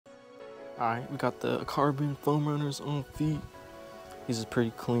Alright, we got the carbon foam runners on feet. These is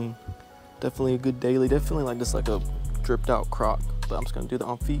pretty clean. Definitely a good daily. Definitely like this, like a dripped out croc. But I'm just gonna do that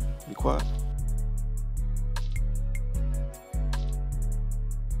on feet. Be quiet.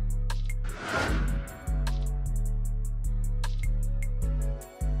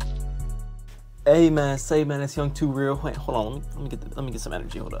 Hey man, say man, it's Young Too Real. Wait, hold on, let me get some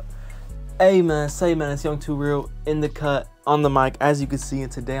energy. Hold up. Hey man, say man, it's Young Too Real in the cut on the mic. As you can see,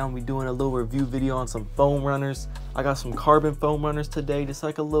 and today I'm gonna be doing a little review video on some foam runners. I got some carbon foam runners today, just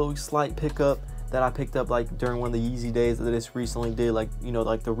like a little slight pickup that I picked up like during one of the Yeezy days that I just recently did, like, you know,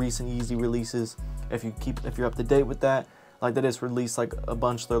 like the recent Yeezy releases. If you're up to date with that, like they just released like a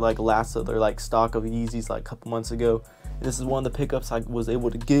bunch of their like last of their like stock of Yeezys like a couple months ago. And this is one of the pickups I was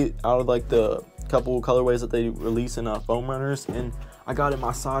able to get out of like the couple of colorways that they release in foam runners, and I got it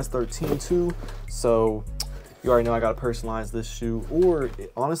my size 13 too. So you already know I gotta personalize this shoe. Or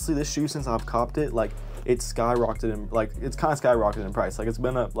honestly, this shoe, since I've copped it, like it's skyrocketed in, like it's kind of skyrocketed in price. Like it's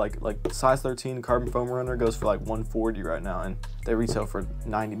been up like size 13 carbon foam runner goes for like 140 right now, and they retail for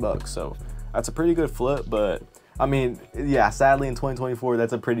 90 bucks. So that's a pretty good flip. But I mean, yeah, sadly in 2024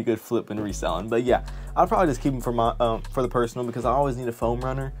 that's a pretty good flip in reselling. But yeah, I'd probably just keep them for my for the personal, because I always need a foam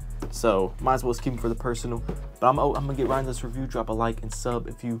runner. So might as well just keep them for the personal. But I'm gonna get right into this review. Drop a like and sub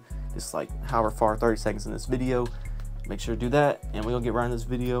if you just like however far 30 seconds in this video. Make sure to do that, and we're gonna get right into this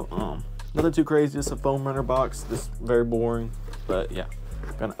video. Nothing too crazy, just a foam runner box. This is very boring, but yeah,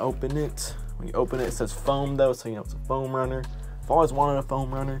 gonna open it. When you open it, it says foam though, so you know it's a foam runner. I've always wanted a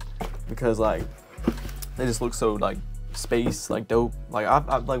foam runner because like they just look so like space, like dope. Like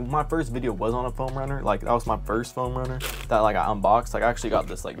I like my first video was on a foam runner. Like that was my first foam runner that like I unboxed. Like I actually got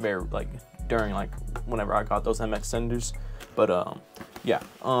this like very like during like whenever I got those MX Senders. But yeah,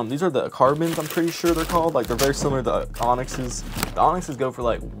 these are the carbons, I'm pretty sure they're called. Like they're very similar to Onyxes. The Onyxes go for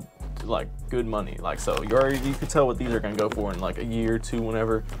like good money. Like, so you could tell what these are gonna go for in like a year or two,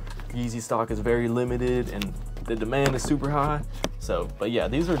 whenever Yeezy stock is very limited and the demand is super high. So, but yeah,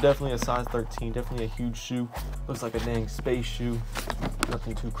 these are definitely a size 13, definitely a huge shoe. Looks like a dang space shoe.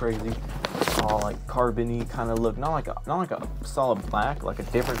 Nothing too crazy. All like carbony kind of look, not like a solid black, like a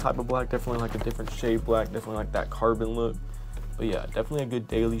different type of black, definitely like a different shade black, definitely like that carbon look. But yeah, definitely a good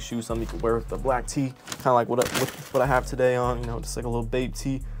daily shoe, something you can wear with the black tee, kind of like what I have today on, you know, just like a little babe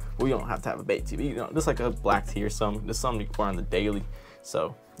tee. Well, you don't have to have a babe tee, but you know, just like a black tee or something, just something you can wear on the daily.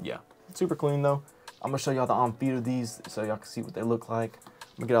 So yeah, super clean though. I'm gonna show y'all the on feet of these so y'all can see what they look like.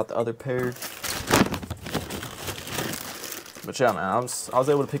 I'm gonna get out the other pair. But yeah, man, I was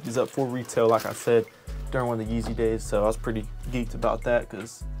able to pick these up for retail, like I said, during one of the Yeezy days. So I was pretty geeked about that,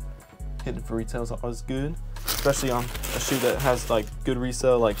 because hitting for retail is always good, especially on a shoe that has like good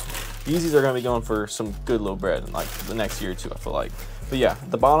resale. Like Yeezys are gonna be going for some good little bread in like the next year or two, I feel like. But yeah,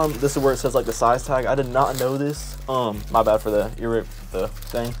 the bottom, this is where it says like the size tag. I did not know this. My bad for the ear the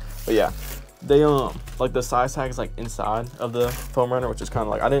thing. But yeah, they like the size tag is like inside of the foam runner, which is kind of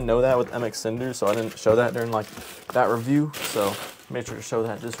like, I didn't know that with MX Senders, so I didn't show that during like that review. So made sure to show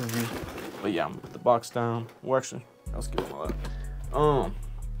that this review. But yeah, I'm gonna put the box down. Well, actually, I'll skip all that.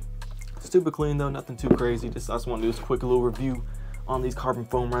 Stupid clean though, nothing too crazy. I just want to do this quick little review on these carbon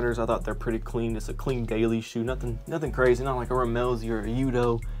foam runners. I thought they're pretty clean. Just a clean daily shoe, nothing crazy, not like a Ramelzi or a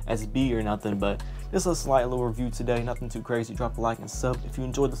Udo SB or nothing, but just a slight little review today, nothing too crazy. Drop a like and sub if you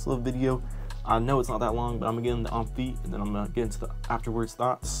enjoyed this little video. I know it's not that long, but I'm gonna get into on feet, and then I'm gonna get into the afterwards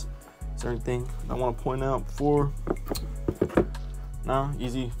thoughts. Is there anything I want to point out before? Nah,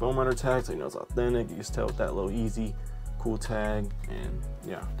 Yeezy foam runner tag, so you know it's authentic. You just tell with that little Yeezy cool tag. And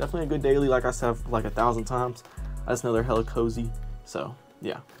yeah, definitely a good daily, like I said like 1,000 times. I just know they're hella cozy. So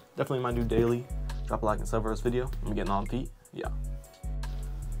yeah, definitely my new daily. Drop a like and sub for this video. I'm getting on feet. Yeah.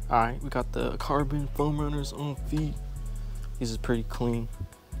 Alright, we got the carbon foam runners on feet. These is pretty clean.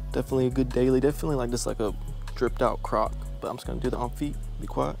 Definitely a good daily. Definitely like just like a dripped out croc. But I'm just gonna do that on feet. Be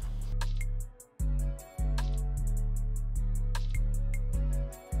quiet.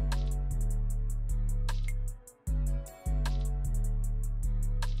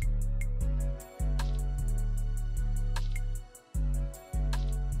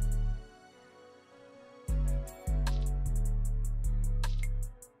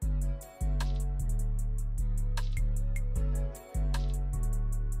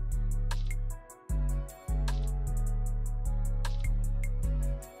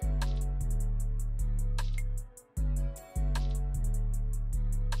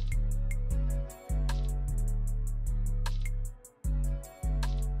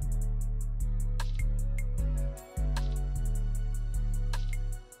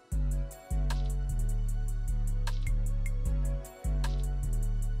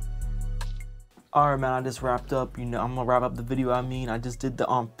 Alright, man, I just wrapped up. You know, I'm gonna wrap up the video. I just did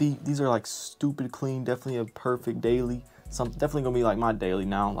the feet. These are like stupid clean. Definitely a perfect daily. Definitely gonna be like my daily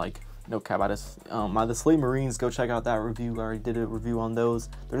now. Like, no cap. The Slate Marines, go check out that review. I already did a review on those.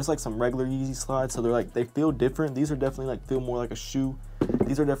 They're just like some regular Yeezy slides, so they feel different. These are definitely like feel more like a shoe.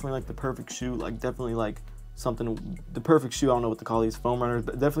 These are definitely like the perfect shoe. Like definitely like the perfect shoe. I don't know what to call these, foam runners,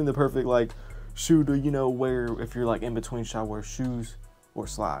 but definitely the perfect like shoe to, you know, wear if you're like in between should I wear shoes or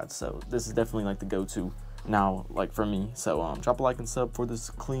slides. So this is definitely like the go-to now, like for me. So drop a like and sub for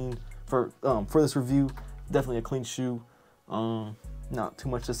this for this review. Definitely a clean shoe. Not too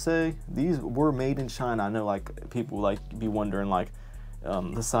much to say. These were made in China. I know like people like be wondering like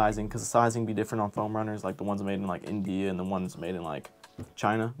the sizing, because the sizing be different on foam runners, like the ones made in like India and the ones made in like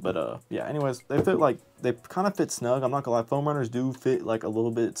China. But yeah, anyways, they kind of fit snug. I'm not gonna lie, foam runners do fit like a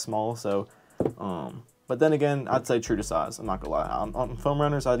little bit small. So but then again, I'd say true to size. I'm not gonna lie. On foam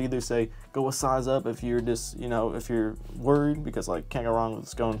runners, I'd either say go a size up if you're just, you know, if you're worried, because like can't go wrong with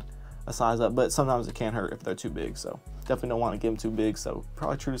just going a size up. But sometimes it can hurt if they're too big. So definitely don't want to get them too big. So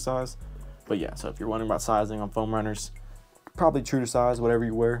probably true to size. But yeah, so if you're wondering about sizing on foam runners, probably true to size, whatever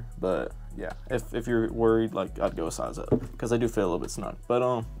you wear. But yeah, if you're worried, like I'd go a size up because they do feel a little bit snug. But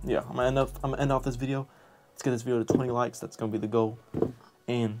yeah, I'm gonna end off this video. Let's get this video to 20 likes. That's gonna be the goal.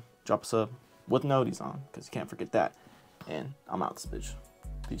 And drop a sub with noties on, because you can't forget that. And I'm out this bitch.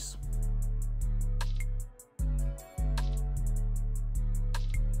 Peace.